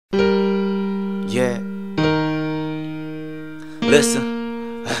Listen.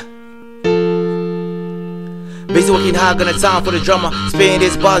 Busy working hard, gonna time for the drummer. Spitting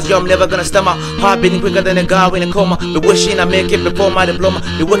these bars, yo, I'm never gonna stumble. Heart beating quicker than a guy in a coma. Been wishing I make it before my diploma.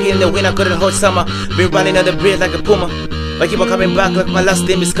 Been working in the winter, couldn't hold summer. Been running on the bridge like a puma. I keep on coming back like my last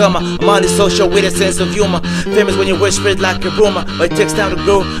name is Karma. I'm on the social with a sense of humor. Famous when you word spread like a rumor, but it takes time to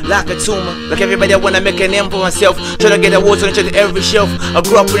grow like a tumor. Like everybody I wanna make a name for myself. Trying to get awards on each and every shelf. I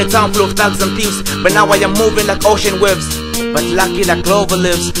grew up in a town full of thugs and thieves, but now I am moving like ocean waves. But lucky like clover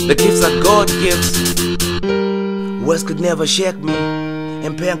lives, the gifts that God gives. Words could never shake me,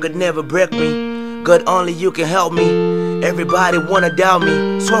 and pain could never break me. God, only you can help me. Everybody wanna doubt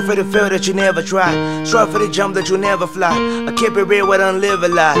me. Swear for the fail that you never try. Swear for the jump that you never fly. I keep it real, I don't live a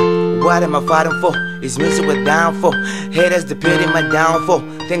lie. What am I fighting for? It's music we're down for. Haters depending my downfall.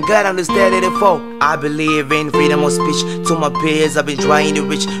 Thank God I'm the steady to fall. I believe in freedom of speech. To my peers I've been trying to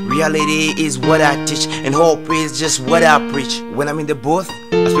reach. Reality is what I teach, and hope is just what I preach. When I'm in the booth,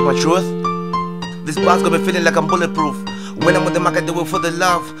 I speak my truth. This box got me feeling like I'm bulletproof. When I'm with them I can do it for the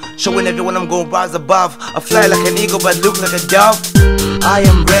love. Showing everyone I'm gonna rise above. I fly like an eagle but look like a dove. I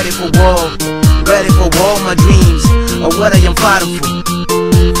am ready for war. Ready for war, my dreams are what I am fighting for.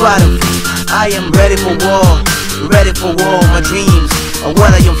 Fighting for. I am ready for war. Ready for war, my dreams are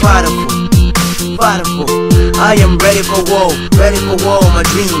what I am fighting for. Fighting for. I am ready for war. Ready for war, my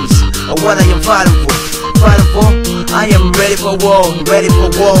dreams are what I am fighting for. Fighting for. I am ready for war. Ready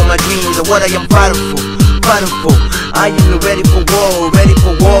for war, my dreams are what I am fighting for. Fighting for. I am ready for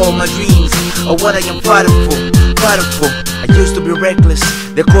war, my dreams are what I am fighting for, fighting for. I used to be reckless,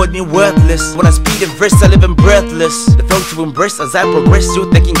 they called me worthless. When I speak a verse, I live in breathless. They felt to embrace as I progress, still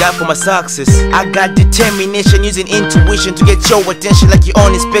thanking God for my success. I got determination, using intuition to get your attention like your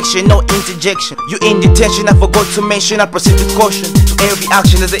own inspection, no interjection. You in detention, I forgot to mention, I proceed with caution. To every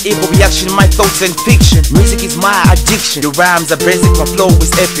action there's an equal reaction, my thoughts and fiction. Music is my addiction, the rhymes are basic, my flow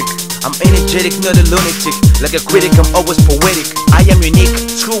is epic. I'm energetic, not a lunatic. Like a critic, I'm always poetic. I am unique,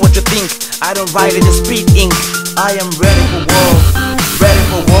 screw what you think. I don't write it in speed ink. I am ready for war. Ready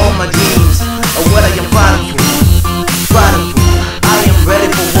for war, my dreams are what I am fighting for. Fighting for. I am ready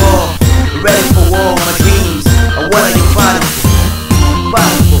for war. Ready for war, my dreams are what I am fighting for.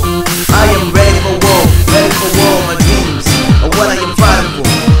 Fighting for. I am ready for war. Ready for war, my dreams are what I am fighting for.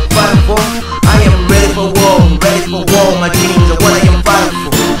 Fighting for. I am ready for war. Ready for war, my dreams are what I am fighting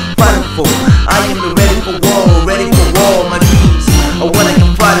for. I am ready for war, my dreams are what I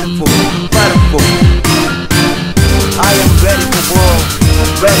am fighting for, fighting for. I am ready for war,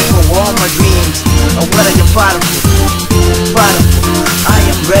 my dreams are what I am fighting for, fighting for. I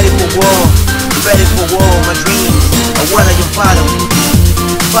am ready for war, my dreams are what I am fighting for,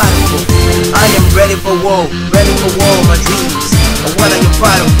 fighting for. I am ready for war, my dreams are what I am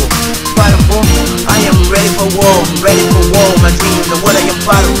fighting for, fighting for. I am ready for war, my dreams are what I am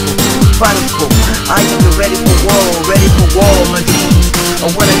fighting for. Fighting for. I am ready for war, my dreams are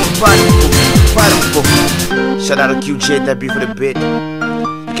what I am fighting for. Shout out to QJ, that beat for the bit.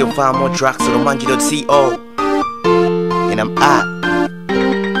 You can find more tracks on Omanji.co. And I'm out.